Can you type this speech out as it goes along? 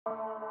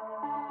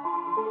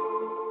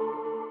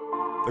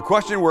The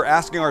question we're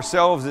asking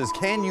ourselves is,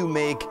 can you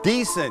make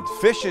decent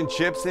fish and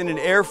chips in an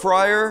air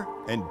fryer?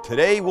 And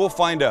today we'll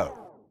find out.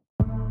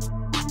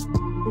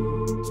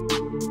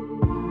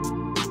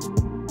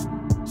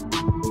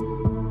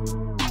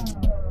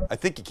 I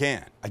think you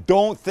can. I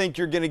don't think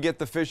you're gonna get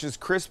the fish as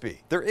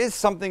crispy. There is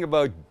something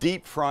about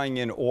deep frying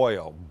in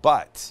oil,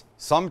 but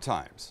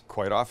sometimes,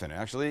 quite often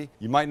actually,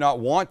 you might not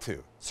want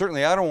to.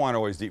 Certainly I don't want to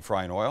always deep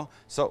fry in oil,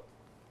 so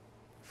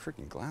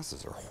freaking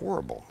glasses are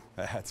horrible.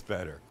 That's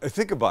better.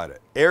 Think about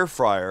it. Air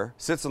fryer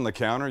sits on the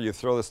counter, you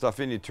throw the stuff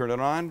in, you turn it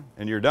on,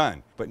 and you're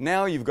done. But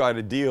now you've got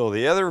to deal.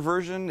 The other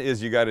version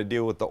is you got to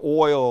deal with the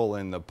oil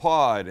and the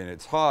pot, and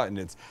it's hot, and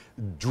it's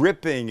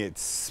dripping,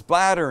 it's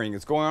splattering,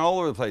 it's going all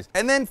over the place.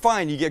 And then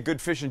fine, you get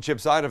good fish and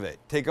chips out of it.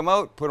 Take them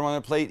out, put them on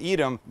a plate, eat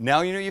them.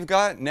 Now you know what you've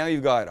got? Now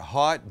you've got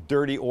hot,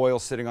 dirty oil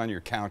sitting on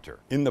your counter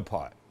in the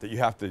pot that you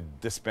have to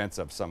dispense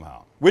up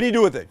somehow. What do you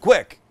do with it?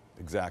 Quick.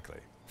 Exactly.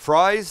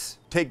 Fries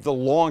take the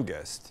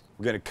longest.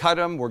 We're gonna cut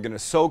them, we're gonna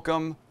soak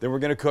them, then we're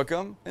gonna cook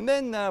them, and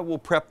then we'll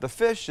prep the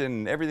fish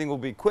and everything will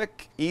be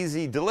quick,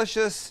 easy,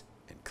 delicious,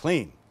 and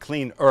clean.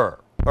 Cleaner. All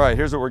right,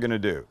 here's what we're gonna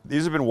do.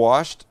 These have been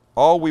washed.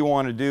 All we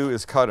wanna do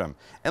is cut them.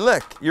 And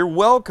look, you're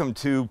welcome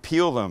to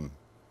peel them,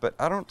 but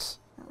I don't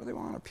really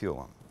wanna peel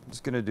them. I'm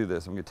just gonna do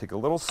this. I'm gonna take a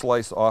little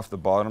slice off the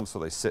bottom so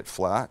they sit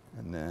flat,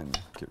 and then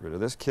get rid of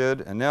this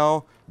kid. And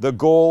now the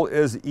goal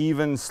is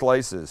even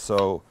slices.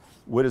 So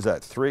what is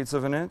that, 3/8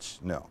 of an inch?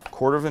 No.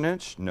 1/4 of an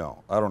inch?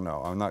 No. I don't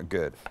know. I'm not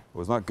good. I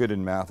was not good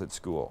in math at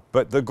school.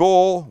 But the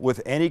goal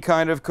with any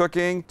kind of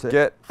cooking, to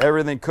get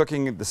everything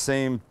cooking at the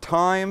same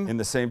time, in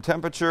the same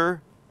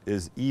temperature,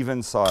 is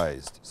even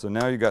sized. So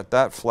now you got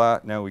that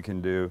flat, now we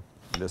can do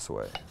this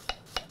way.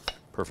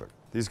 Perfect.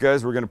 These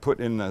guys we're gonna put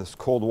in this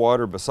cold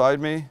water beside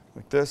me,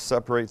 like this,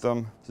 separate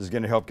them. This is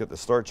gonna help get the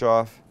starch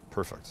off.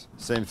 Perfect.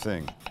 Same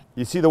thing.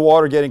 You see the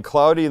water getting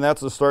cloudy, and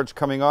that's the starch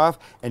coming off,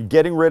 and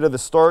getting rid of the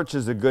starch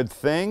is a good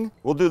thing.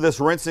 We'll do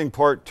this rinsing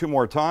part 2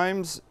 more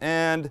times,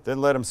 and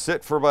then let them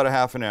sit for about a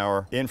half an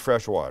hour in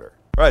fresh water.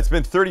 All right, it's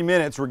been 30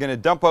 minutes. We're gonna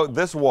dump out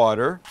this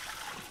water,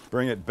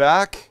 bring it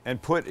back, and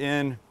put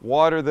in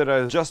water that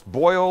I just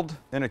boiled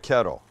in a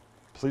kettle.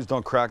 Please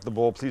don't crack the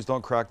bowl, please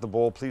don't crack the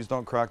bowl, please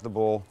don't crack the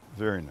bowl.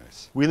 Very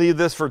nice. We leave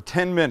this for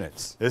 10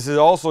 minutes. This is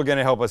also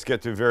gonna help us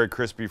get to very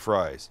crispy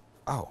fries.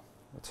 Oh,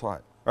 that's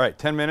hot. All right,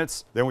 10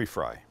 minutes, then we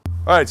fry.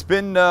 All right, it's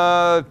been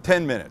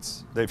 10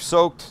 minutes. They've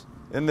soaked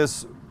in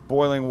this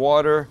boiling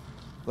water.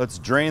 Let's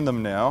drain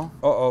them now.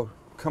 Uh-oh,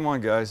 come on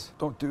guys,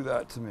 don't do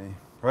that to me.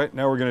 All right,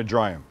 now we're gonna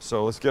dry them.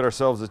 So let's get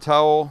ourselves a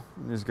towel.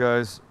 These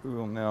guys we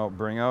will now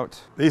bring out.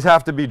 These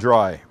have to be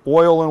dry.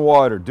 Oil and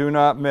water, do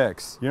not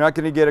mix. You're not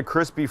gonna get a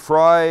crispy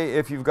fry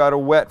if you've got a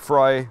wet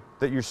fry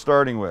that you're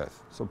starting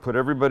with. So put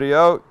everybody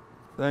out.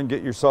 Then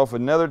get yourself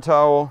another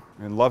towel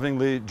and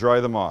lovingly dry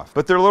them off.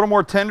 But they're a little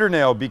more tender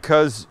now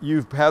because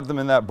you've had them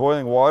in that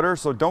boiling water,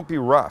 so don't be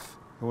rough.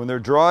 And when they're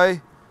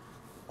dry,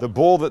 the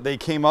bowl that they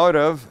came out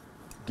of,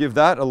 give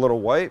that a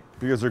little wipe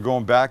because they're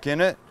going back in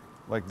it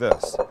like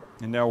this.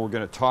 And now we're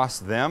gonna toss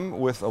them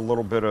with a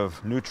little bit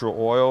of neutral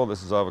oil.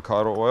 This is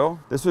avocado oil.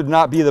 This would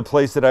not be the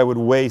place that I would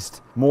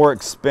waste more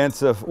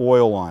expensive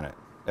oil on it.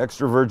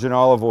 Extra virgin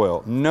olive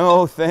oil.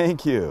 No,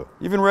 thank you.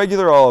 Even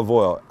regular olive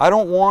oil. I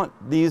don't want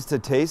these to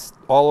taste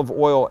olive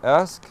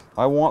oil-esque.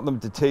 I want them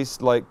to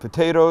taste like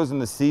potatoes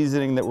and the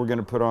seasoning that we're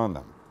gonna put on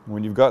them.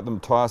 When you've got them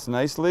tossed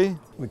nicely,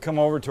 we come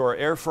over to our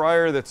air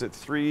fryer that's at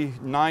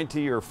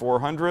 390 or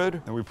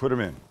 400, and we put them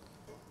in.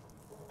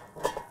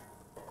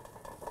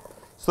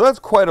 So that's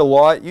quite a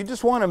lot. You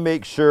just wanna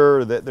make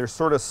sure that they're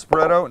sort of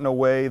spread out in a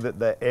way that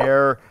the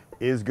air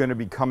is gonna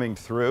be coming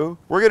through.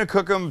 We're gonna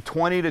cook them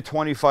 20 to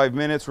 25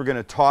 minutes. We're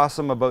gonna toss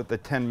them about the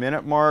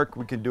 10-minute mark.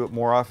 We can do it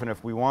more often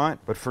if we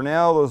want, but for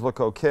now, those look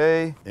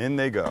okay. In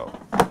they go.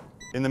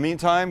 In the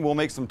meantime, we'll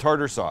make some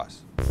tartar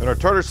sauce. And our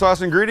tartar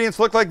sauce ingredients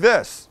look like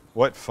this.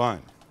 What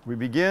fun. We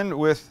begin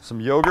with some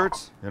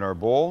yogurt in our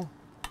bowl.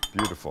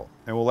 Beautiful.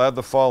 And we'll add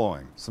the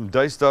following. Some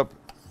diced up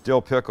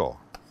dill pickle.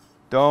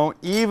 Don't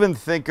even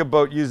think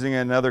about using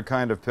another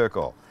kind of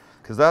pickle,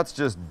 because that's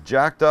just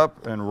jacked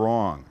up and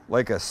wrong.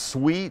 Like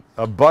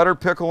a butter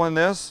pickle in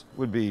this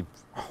would be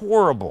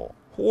horrible,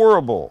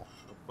 horrible.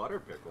 A butter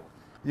pickle?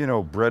 You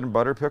know, bread and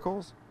butter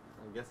pickles?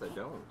 I guess I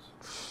don't.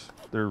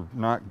 They're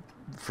not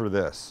for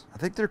this. I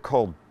think they're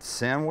called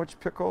sandwich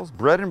pickles.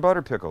 Bread and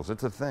butter pickles,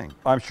 it's a thing.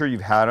 I'm sure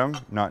you've had them,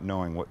 not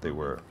knowing what they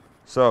were.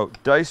 So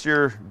dice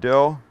your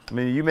dill. I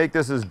mean, you make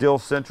this as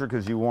dill-centric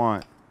as you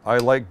want. I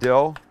like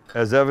dill,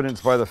 as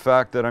evidenced by the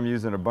fact that I'm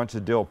using a bunch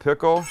of dill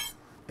pickle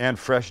and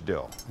fresh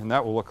dill. And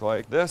that will look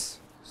like this.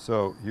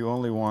 So you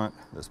only want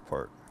this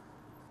part.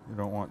 You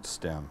don't want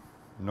stem.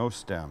 No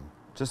stem.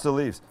 Just the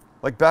leaves.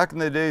 Like back in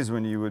the days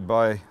when you would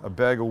buy a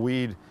bag of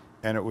weed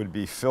and it would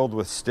be filled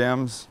with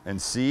stems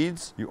and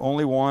seeds, you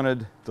only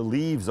wanted the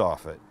leaves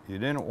off it. You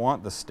didn't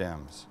want the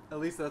stems. At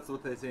least that's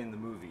what they say in the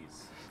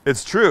movies.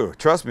 It's true,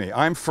 trust me.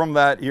 I'm from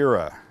that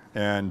era,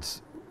 and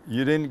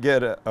You didn't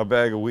get a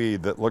bag of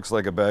weed that looks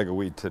like a bag of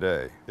weed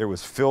today. It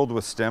was filled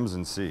with stems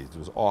and seeds. It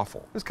was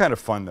awful. It was kind of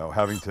fun though,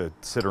 having to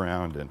sit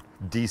around and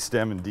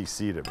de-stem and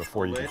de-seed it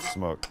before you could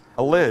smoke.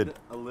 A lid.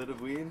 A lid of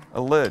weed?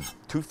 A lid.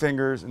 2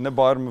 fingers in the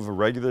bottom of a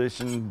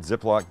regulation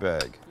Ziploc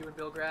bag. You and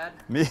Bill Grad?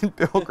 Me and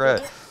Bill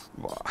Grad.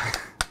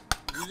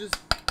 You just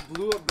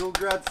blew up Bill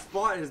Grad's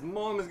spot. His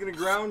mom is gonna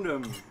ground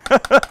him.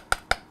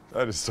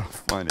 That is so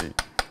funny.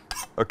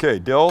 Okay,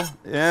 dill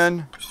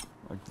in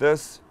like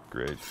this.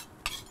 Great.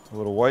 A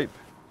little wipe,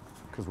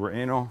 because we're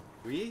anal.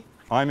 We?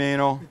 I'm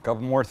anal. A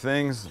couple more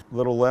things. A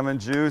little lemon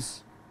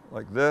juice,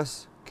 like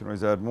this. Can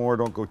always add more,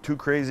 don't go too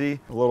crazy.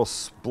 A little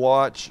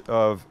splotch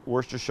of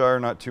Worcestershire,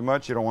 not too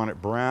much. You don't want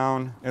it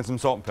brown. And some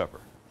salt and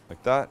pepper,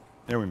 like that.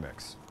 And we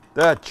mix.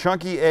 That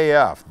chunky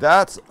AF,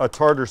 that's a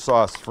tartar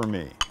sauce for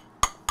me.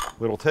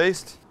 Little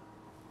taste.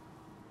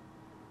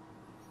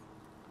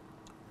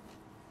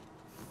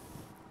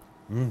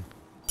 A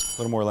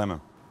little more lemon.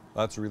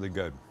 That's really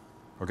good.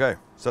 Okay,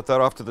 set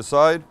that off to the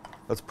side.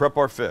 Let's prep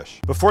our fish.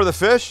 Before the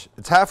fish,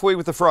 it's halfway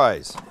with the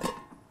fries.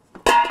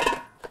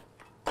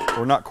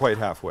 Or not quite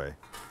halfway.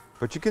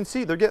 But you can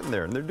see they're getting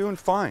there and they're doing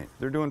fine.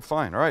 They're doing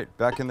fine. All right,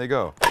 back in they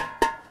go.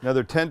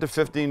 Another 10 to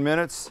 15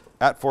 minutes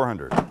at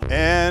 400.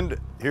 And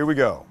here we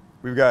go.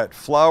 We've got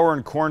flour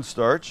and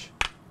cornstarch.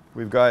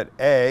 We've got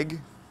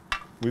egg.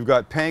 We've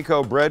got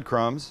panko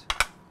breadcrumbs.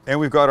 And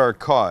we've got our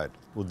cod.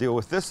 We'll deal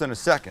with this in a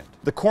second.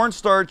 The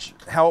cornstarch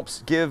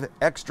helps give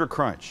extra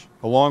crunch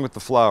along with the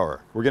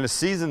flour. We're gonna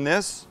season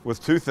this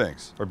with 2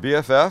 things. Our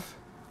BFF,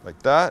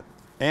 like that,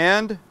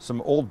 and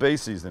some Old Bay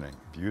seasoning.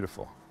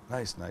 Beautiful.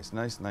 Nice, nice,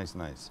 nice, nice,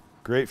 nice.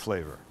 Great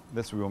flavor.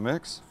 This we will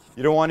mix.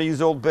 You don't want to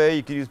use Old Bay,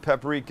 you can use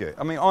paprika.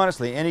 I mean,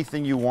 honestly,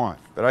 anything you want,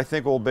 but I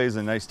think Old Bay is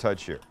a nice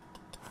touch here.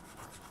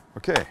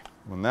 Okay,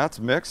 when that's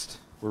mixed,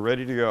 we're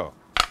ready to go.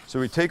 So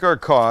we take our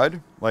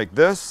cod like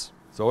this.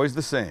 It's always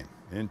the same,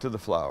 into the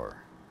flour.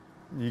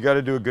 You got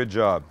to do a good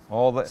job.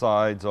 All the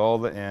sides, all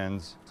the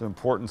ends. It's an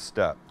important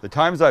step. The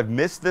times I've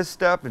missed this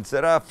step and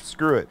said,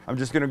 screw it. I'm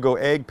just going to go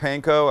egg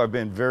panko, I've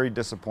been very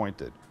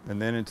disappointed.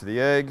 And then into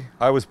the egg.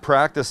 I was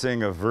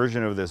practicing a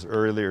version of this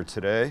earlier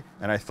today,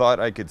 and I thought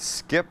I could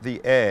skip the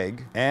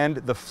egg and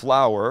the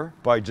flour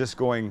by just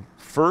going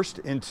first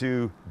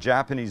into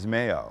Japanese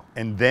mayo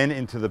and then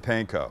into the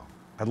panko.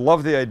 I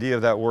love the idea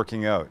of that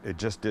working out. It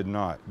just did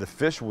not. The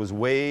fish was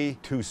way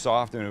too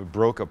soft and it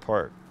broke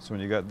apart. So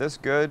when you got this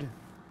good,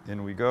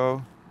 in we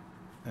go,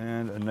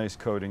 and a nice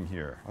coating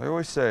here. I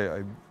always say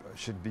I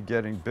should be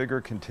getting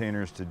bigger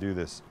containers to do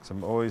this, because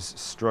I'm always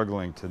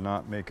struggling to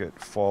not make it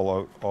fall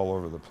out all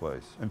over the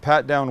place. And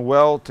pat down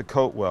well to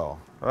coat well.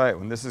 All right,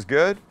 when this is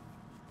good,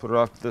 put it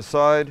off to the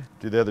side,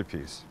 do the other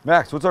piece.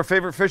 Max, what's our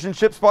favorite fish and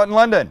chip spot in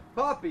London?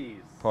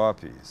 Poppies!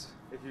 Poppies.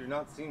 If you've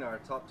not seen our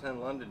top 10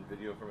 London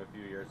video from a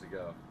few years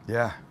ago,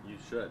 Yeah. you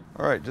should.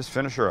 All right, just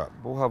finish her up.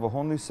 We'll have a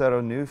whole new set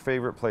of new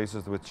favorite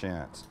places with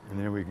Chance. And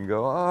then we can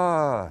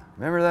go,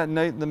 remember that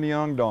night in the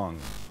Myeongdong.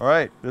 All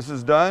right, this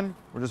is done.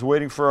 We're just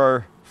waiting for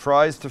our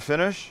fries to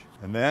finish,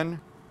 and then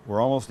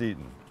we're almost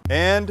eaten.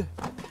 And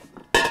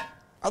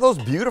are those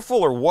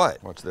beautiful or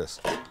what? Watch this.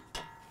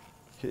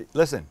 Okay,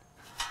 listen.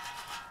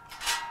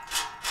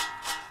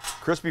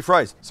 Crispy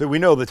fries. So we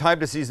know the time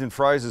to season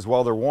fries is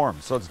while they're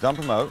warm. So let's dump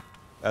them out.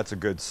 That's a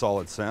good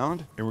solid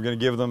sound. And we're gonna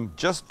give them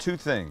just 2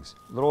 things.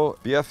 Little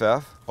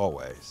BFF,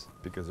 always,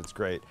 because it's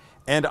great.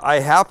 And I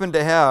happen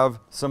to have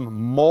some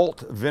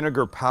malt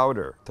vinegar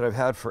powder that I've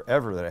had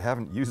forever that I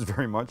haven't used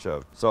very much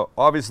of. So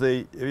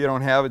obviously, if you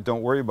don't have it,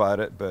 don't worry about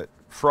it, but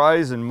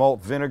fries and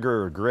malt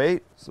vinegar are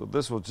great. So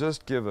this will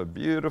just give a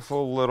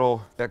beautiful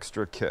little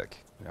extra kick.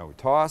 Now we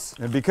toss.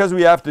 And because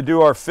we have to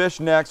do our fish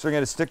next, we're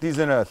gonna stick these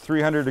in a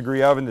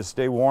 300-degree oven to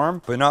stay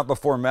warm, but not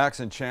before Max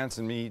and Chance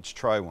and me each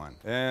try one.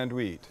 And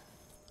we eat.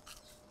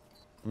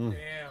 Damn.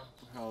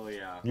 Oh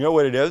yeah. You know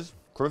what it is?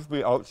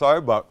 Crispy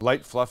outside, but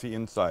light, fluffy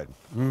inside.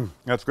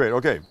 That's great.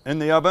 Okay, in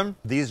the oven,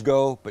 these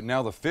go, but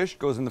now the fish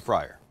goes in the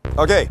fryer.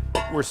 Okay,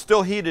 we're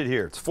still heated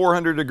here. It's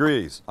 400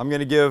 degrees. I'm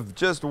gonna give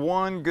just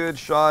 1 good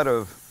shot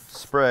of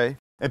spray.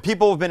 And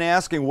people have been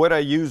asking what I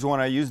use when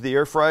I use the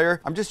air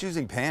fryer. I'm just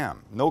using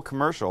Pam. No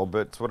commercial,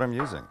 but it's what I'm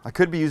using. I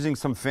could be using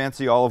some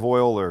fancy olive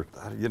oil or,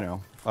 you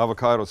know,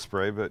 avocado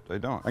spray, but I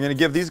don't. I'm gonna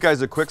give these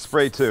guys a quick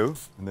spray too,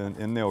 and then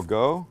in they'll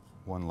go.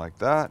 One like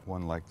that,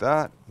 one like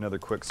that. Another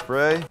quick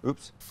spray.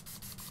 Oops.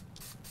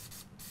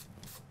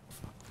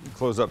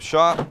 Close up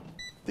shop.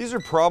 These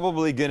are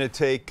probably gonna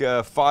take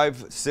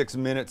 5-6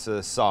 minutes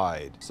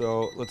aside.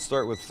 So let's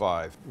start with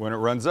 5. When it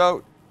runs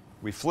out,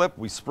 we flip,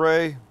 we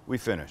spray, we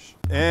finish.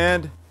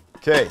 And,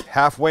 okay,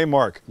 halfway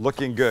mark,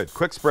 looking good.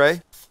 Quick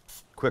spray,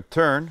 quick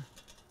turn.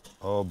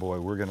 Oh boy,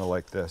 we're gonna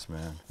like this,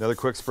 man. Another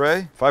quick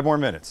spray, 5 more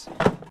minutes.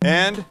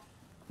 And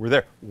we're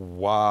there.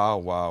 Wow,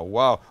 wow,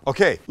 wow.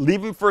 Okay,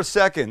 leave them for a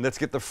second. Let's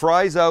get the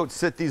fries out,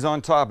 sit these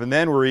on top, and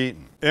then we're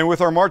eating. And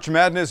with our March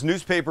Madness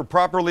newspaper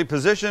properly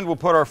positioned, we'll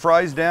put our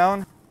fries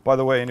down. By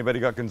the way, anybody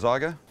got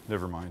Gonzaga?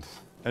 Never mind.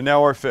 And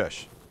now our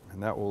fish.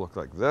 And that will look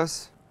like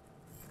this.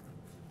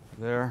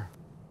 There.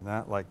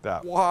 That like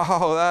that.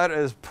 Wow, that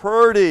is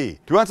pretty. Do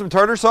you want some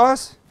tartar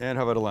sauce? And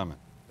how about a lemon?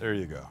 There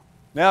you go.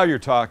 Now you're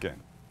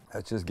talking.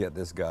 Let's just get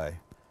this guy.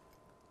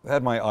 I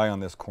had my eye on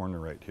this corner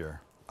right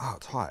here. Oh,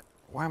 it's hot.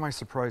 Why am I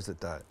surprised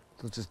at that?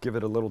 Let's just give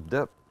it a little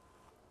dip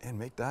and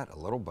make that a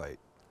little bite.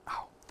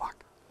 Oh,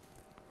 fuck.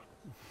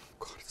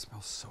 God, it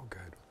smells so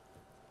good.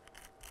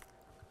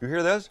 You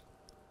hear this?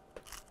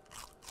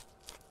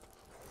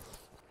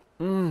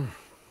 Mmm.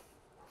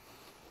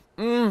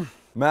 Mmm.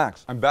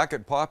 Max, I'm back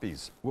at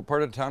Poppy's. What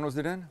part of town was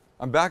it in?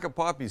 I'm back at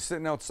Poppy's,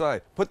 sitting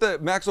outside.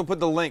 Max will put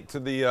the link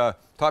to the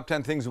top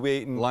 10 things we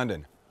ate in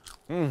London.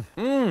 Then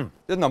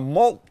the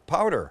malt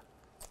powder.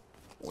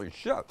 Holy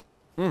shit.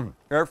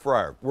 Air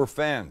fryer. We're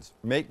fans.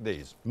 Make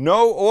these.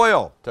 No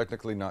oil.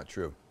 Technically not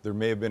true. There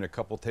may have been a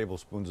couple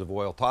tablespoons of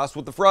oil tossed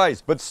with the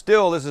fries, but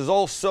still, this is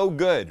all so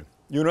good.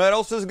 You know what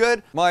else is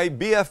good? My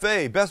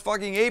BFA, best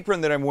fucking apron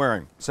that I'm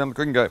wearing. Sam the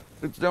Cooking Guy.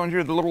 It's down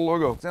here, the little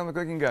logo. Sam the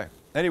Cooking Guy.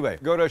 Anyway,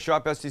 go to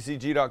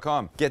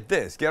shopstcg.com. Get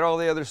this, get all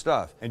the other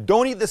stuff. And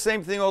don't eat the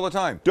same thing all the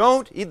time.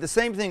 Don't eat the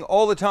same thing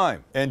all the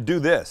time. And do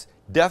this.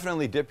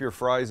 Definitely dip your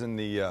fries in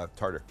the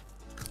tartar.